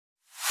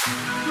I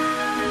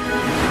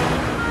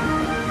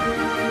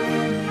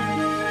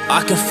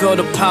can feel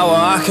the power,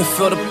 I can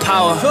feel the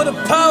power. Feel the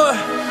power.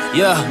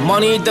 Yeah,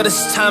 money that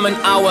is time and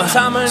hour.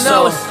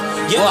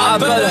 Yeah, well,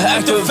 I better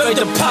activate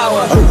the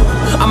power.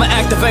 I'ma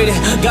activate it,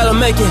 gotta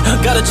make it,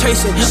 gotta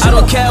chase it. I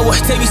don't care what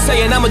they be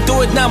saying, I'ma do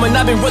it now. And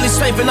I've been really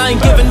safe and I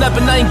ain't giving up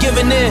and I ain't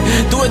giving in.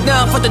 Do it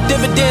now for the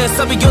dividends,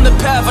 I'll be on the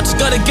path, I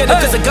just gotta get it.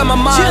 Cause I got my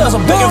mind on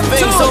some bigger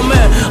things. So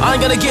man, I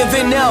ain't gonna give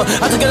in now,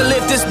 I just gotta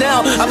live this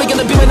now. I be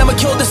gonna be man, I'ma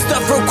kill this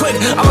stuff real quick.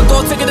 I'ma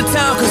go take it to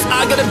town, cause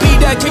I gotta be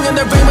that king in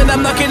the ring. And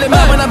I'm not getting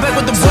mad when I'm back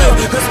with the real.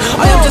 Cause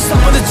I am just up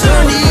on the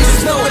journey, you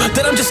just know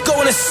that I'm just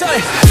going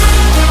insane.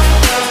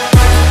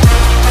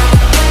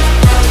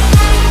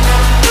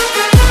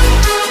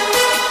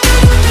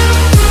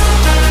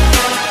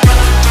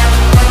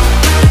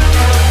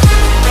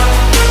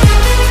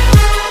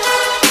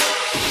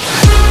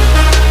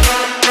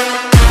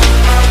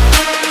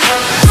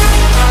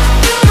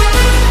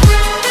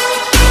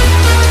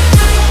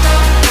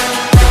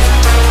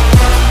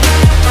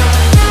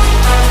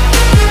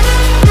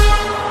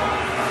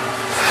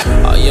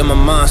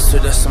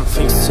 There's some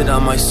things that I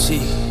might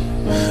see,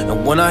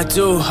 and when I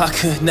do, I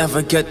could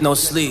never get no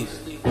sleep.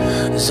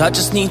 Cause I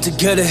just need to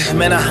get it,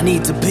 man, I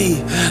need to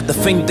be the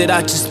thing that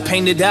I just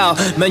painted out,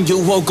 man, you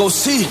won't go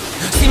see.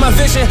 See my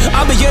vision,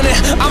 I'll be in it,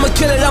 I'ma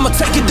kill it, I'ma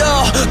take it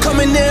all.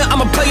 Coming in,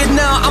 I'ma play it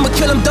now, I'ma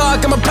kill them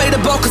dog, I'ma play the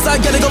ball. Cause I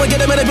gotta go and get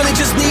it, man, I really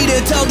just need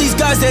it. Tell these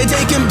guys that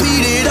they can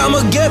beat it,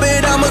 I'ma give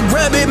it, I'ma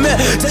grab it, man.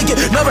 Take it,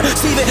 never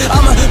receive it,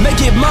 I'ma make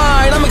it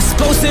mine. I'm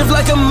explosive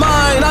like a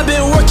mine, I've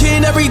been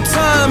working every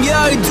time.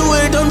 Yeah, I do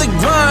it on the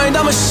grind,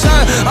 I'ma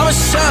shine,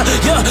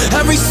 yeah,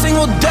 every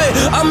single day.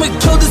 I'ma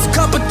kill this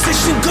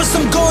competition cause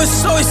I'm going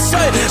so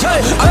insane. Hey,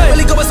 I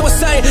really go so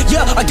insane.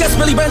 Yeah, I guess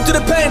really ran through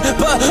the pain,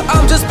 but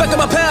I'm just back on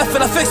my path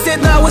and I fixed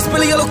it now, it's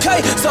really all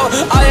okay. So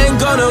I ain't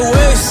gonna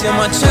waste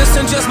my chance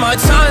and just my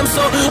time.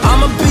 So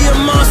I'ma be a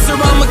monster,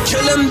 I'ma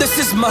kill him, this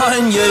is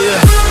mine, yeah,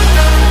 yeah.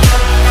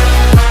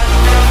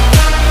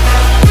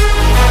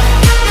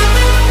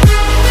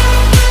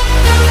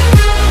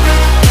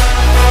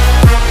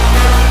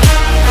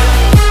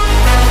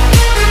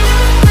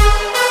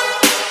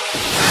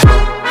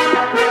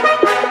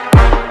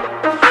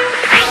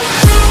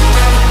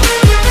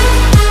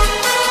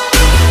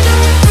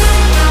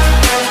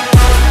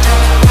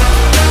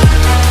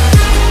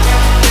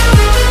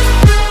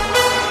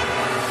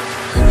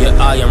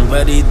 I am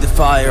ready to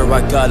fire,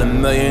 I got a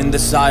million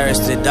desires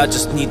that I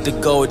just need to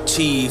go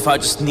achieve, I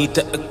just need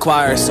to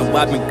acquire. So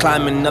I've been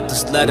climbing up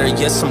this ladder,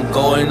 yes I'm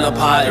going up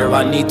higher.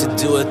 I need to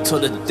do it till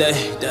the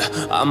day that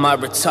I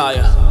might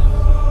retire.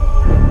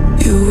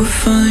 You were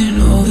fine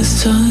all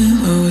this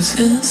time, I was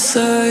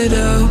inside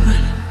out.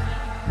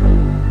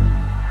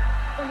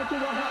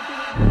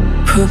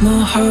 Put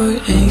my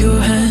heart in your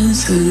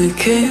hands till it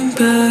came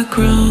back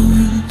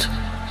round.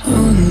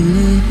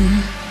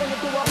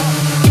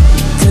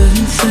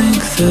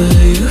 Think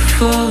that you've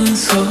fallen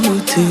so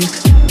deep.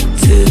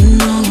 Didn't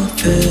know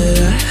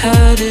that I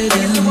had it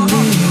in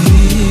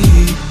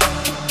me.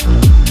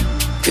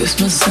 Guess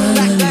my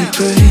sanity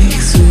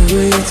breaks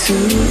away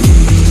too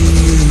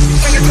easy.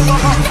 Bring it to a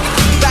halt,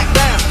 back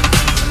down.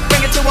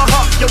 Bring it to a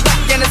halt, you're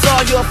whack and it's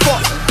all your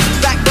fault.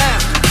 Back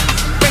down.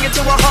 Bring it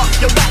to a halt,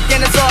 you're whack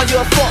and it's all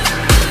your fault.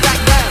 Back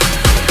down,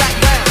 back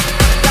down,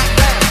 back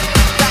down,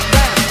 back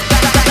down,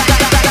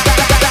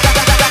 back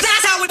down.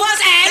 That's how it was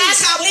and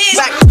that's how it is.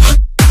 Back.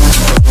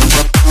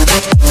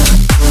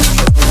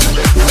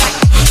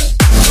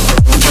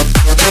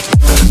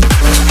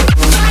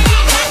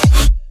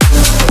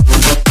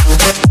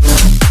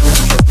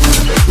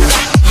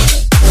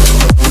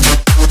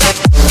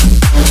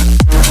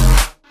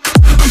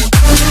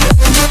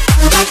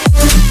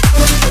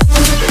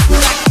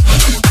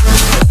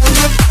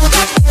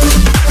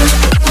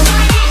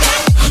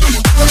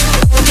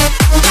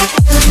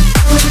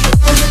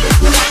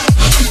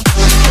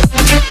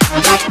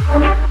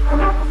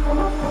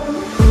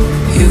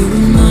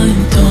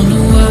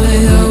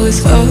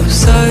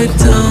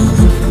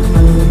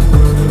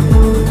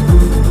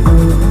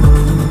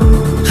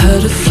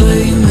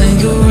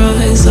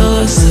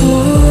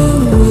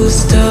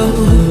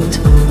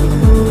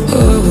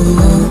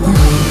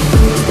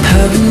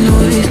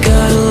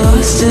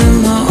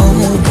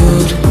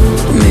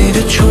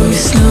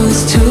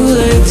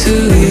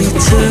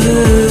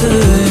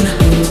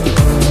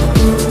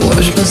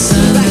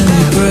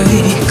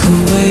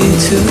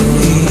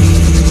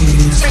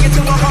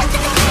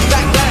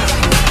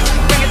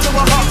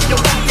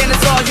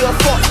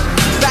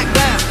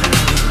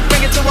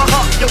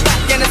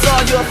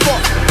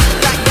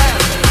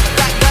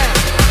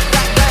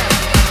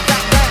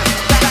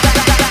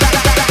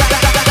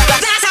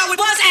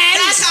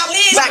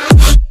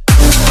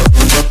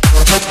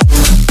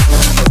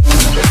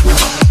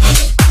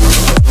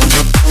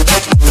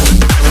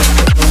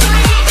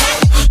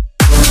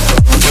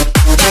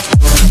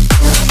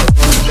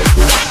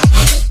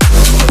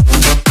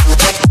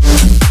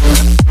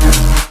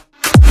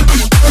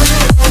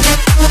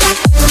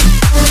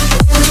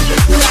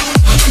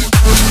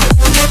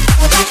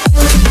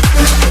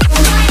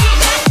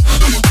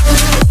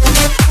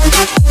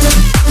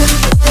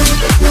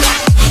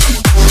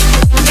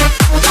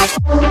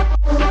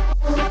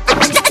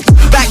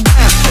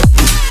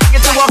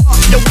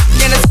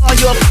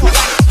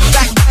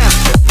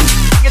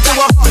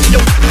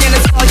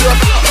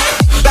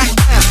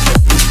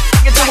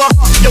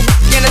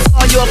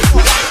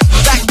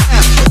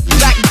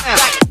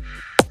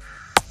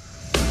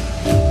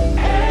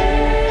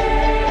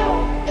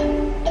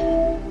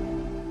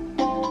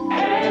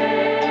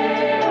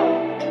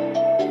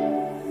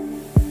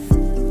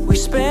 We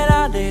spent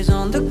our days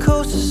on the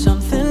coast of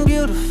something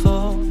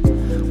beautiful.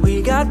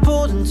 We got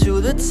pulled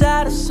into the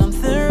tide of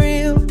something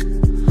real.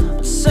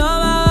 But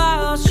somehow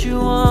I lost you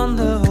on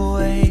the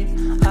way.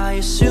 I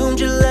assumed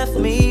you left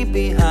me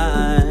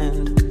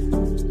behind.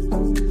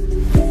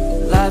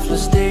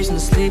 Lifeless days and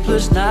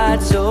sleepless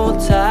nights, so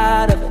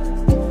tired of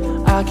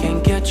it. I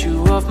can't get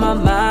you off my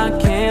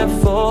mind, can't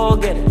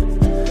forget it.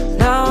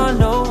 Now I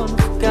know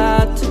what I've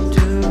got to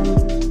do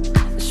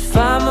is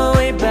find my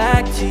way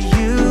back to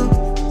you.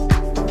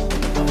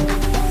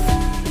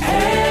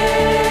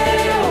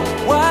 Hey,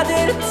 oh, why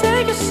did it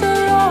take us so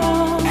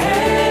long?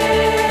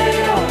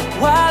 Hey,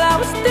 oh, while I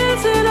was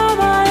dancing on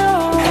my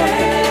own.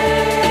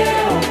 Hey,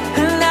 oh,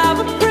 and now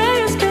my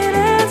prayers get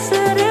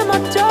answered in my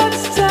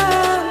darkest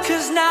time.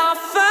 'Cause now I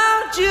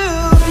found you.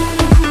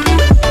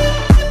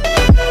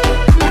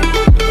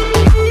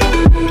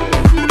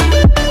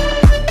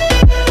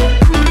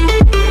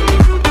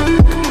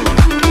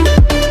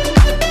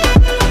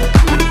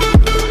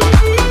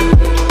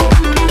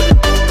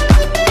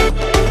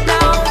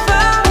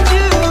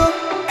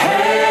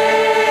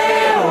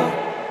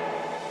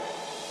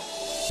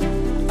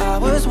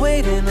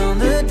 Waiting on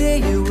the day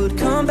you would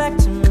come back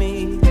to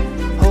me,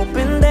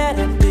 hoping that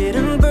I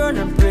didn't burn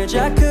a bridge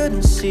I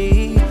couldn't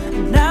see.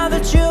 And now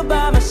that you're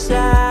by my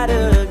side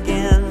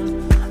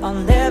again, I'll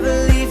never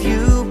leave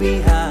you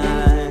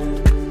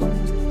behind.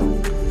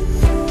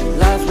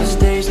 Lifeless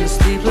days and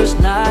sleepless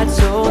nights,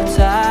 so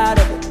tired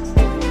of it.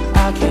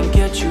 I can't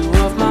get you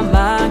off